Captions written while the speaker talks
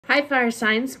Hi fire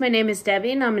signs, my name is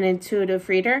Debbie and I'm an intuitive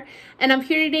reader, and I'm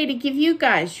here today to give you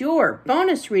guys your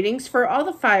bonus readings for all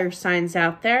the fire signs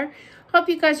out there. Hope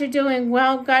you guys are doing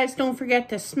well. Guys, don't forget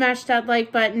to smash that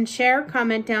like button, share,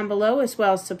 comment down below, as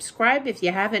well as subscribe if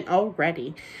you haven't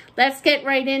already. Let's get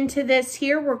right into this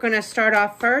here. We're going to start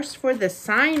off first for the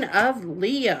sign of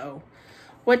Leo.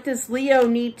 What does Leo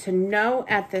need to know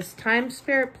at this time,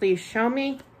 Spirit? Please show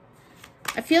me.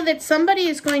 I feel that somebody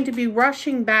is going to be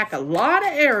rushing back a lot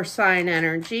of air sign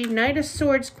energy. Knight of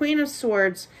Swords, Queen of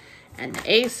Swords, and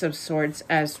Ace of Swords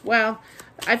as well.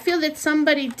 I feel that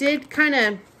somebody did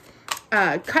kind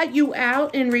of cut you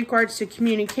out in regards to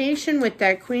communication with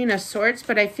that Queen of Swords,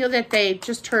 but I feel that they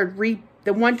just heard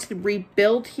they want to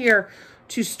rebuild here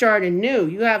to start anew.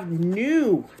 You have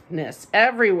newness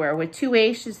everywhere with two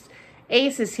aces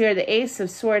here, the Ace of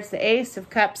Swords, the Ace of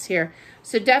Cups here.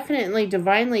 So definitely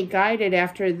divinely guided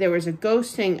after there was a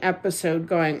ghosting episode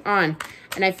going on.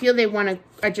 And I feel they want to,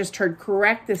 I just heard,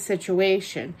 correct the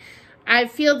situation. I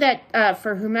feel that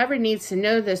for whomever needs to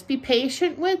know this, be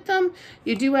patient with them.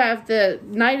 You do have the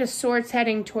Knight of Swords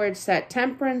heading towards that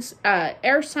Temperance,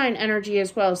 air sign energy,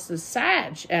 as well as the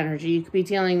Sag energy you could be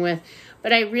dealing with.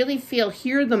 But I really feel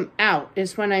hear them out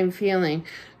is what I'm feeling.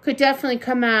 Could definitely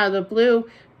come out of the blue.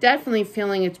 Definitely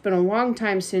feeling it's been a long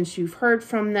time since you've heard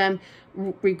from them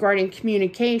regarding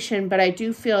communication, but I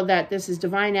do feel that this is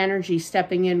divine energy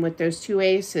stepping in with those two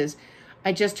aces.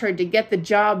 I just heard to get the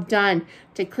job done,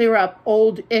 to clear up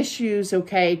old issues,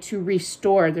 okay, to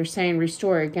restore. They're saying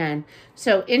restore again.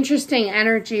 So interesting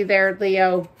energy there,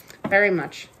 Leo, very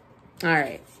much. All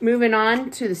right, moving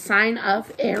on to the sign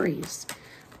of Aries.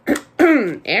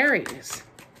 Aries.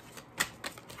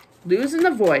 Losing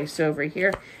the voice over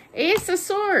here. Ace of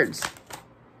Swords.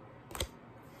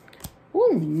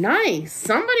 Oh, nice.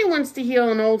 Somebody wants to heal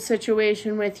an old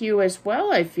situation with you as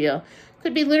well, I feel.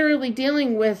 Could be literally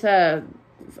dealing with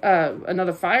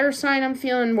another fire sign, I'm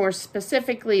feeling, more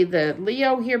specifically the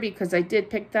Leo here, because I did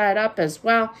pick that up as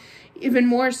well. Even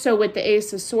more so with the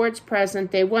Ace of Swords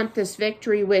present. They want this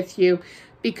victory with you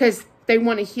because they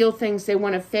want to heal things. They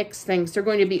want to fix things. They're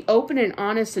going to be open and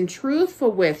honest and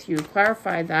truthful with you.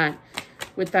 Clarify that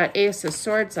with that Ace of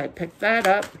Swords. I picked that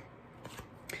up.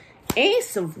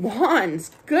 Ace of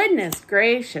Wands, goodness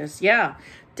gracious, yeah,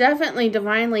 definitely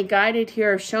divinely guided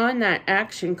here, showing that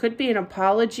action. Could be an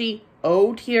apology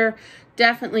owed here,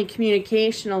 definitely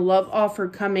communication, a love offer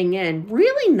coming in.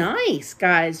 Really nice,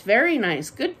 guys, very nice,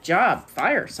 good job,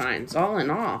 fire signs, all in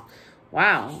all.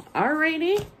 Wow,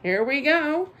 alrighty, here we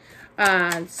go.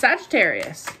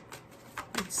 Sagittarius,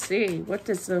 let's see, what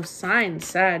does those signs,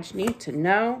 Sag, need to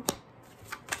know?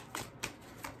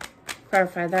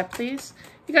 Clarify that, please.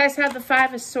 You guys have the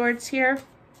Five of Swords here.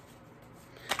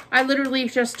 I literally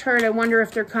just heard, I wonder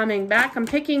if they're coming back. I'm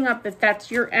picking up if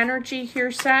that's your energy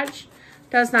here, Sag.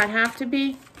 Does not have to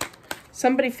be.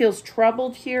 Somebody feels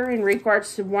troubled here in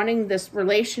regards to wanting this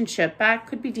relationship back.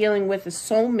 Could be dealing with a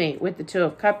soulmate with the Two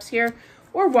of Cups here.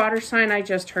 Or water sign, I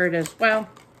just heard as well.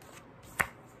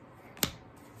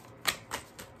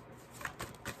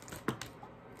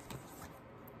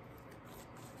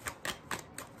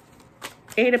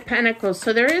 Eight of Pentacles.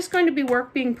 So there is going to be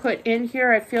work being put in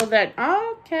here. I feel that,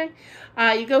 oh, okay.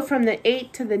 You go from the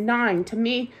 8 to the 9. To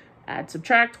me, add,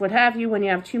 subtract, what have you, when you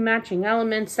have two matching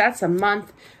elements, that's a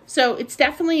month. So it's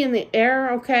definitely in the air,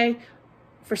 okay?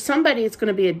 For somebody, it's going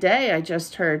to be a day, I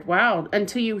just heard. Wow.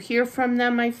 Until you hear from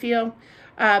them, I feel.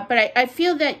 But I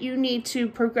feel that you need to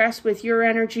progress with your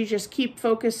energy. Just keep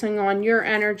focusing on your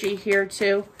energy here,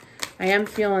 too. I am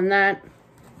feeling that.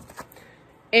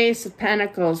 Ace of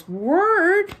Pentacles,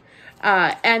 word,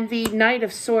 and the Knight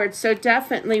of Swords. So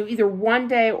definitely either one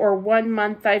day or 1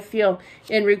 month, I feel,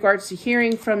 in regards to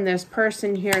hearing from this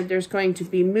person here, there's going to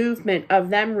be movement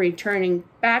of them returning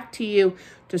back to you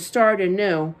to start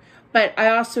anew. But I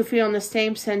also feel in the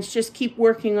same sense, just keep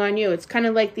working on you. It's kind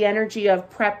of like the energy of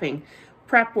prepping,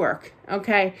 prep work,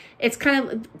 okay? It's kind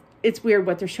of, it's weird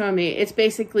what they're showing me. It's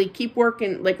basically keep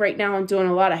working. Like right now I'm doing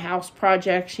a lot of house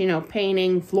projects, you know,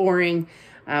 painting, flooring,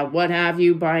 what have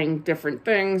you, buying different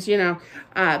things, you know.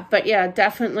 But yeah,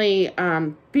 definitely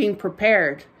being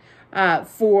prepared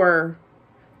for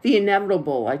the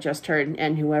inevitable, I just heard.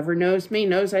 And whoever knows me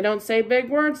knows I don't say big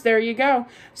words. There you go.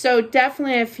 So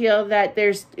definitely I feel that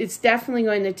it's definitely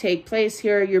going to take place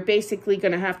here. You're basically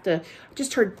going to have to,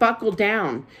 just heard, buckle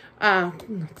down.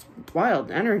 Wild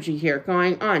energy here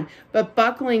going on. But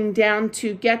buckling down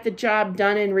to get the job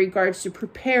done in regards to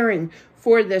preparing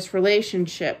for this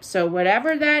relationship. So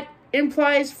whatever that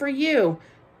implies for you,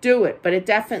 do it. But it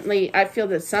definitely, I feel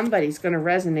that somebody's going to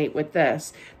resonate with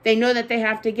this. They know that they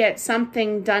have to get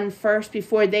something done first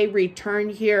before they return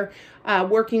here,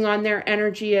 working on their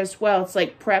energy as well. It's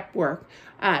like prep work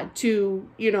to,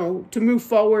 you know, to move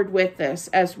forward with this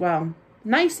as well.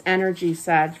 Nice energy,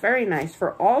 Sag. Very nice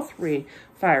for all 3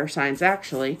 fire signs,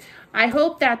 actually. I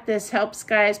hope that this helps,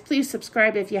 guys. Please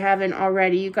subscribe if you haven't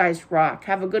already. You guys rock.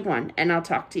 Have a good one, and I'll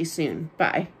talk to you soon.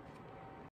 Bye.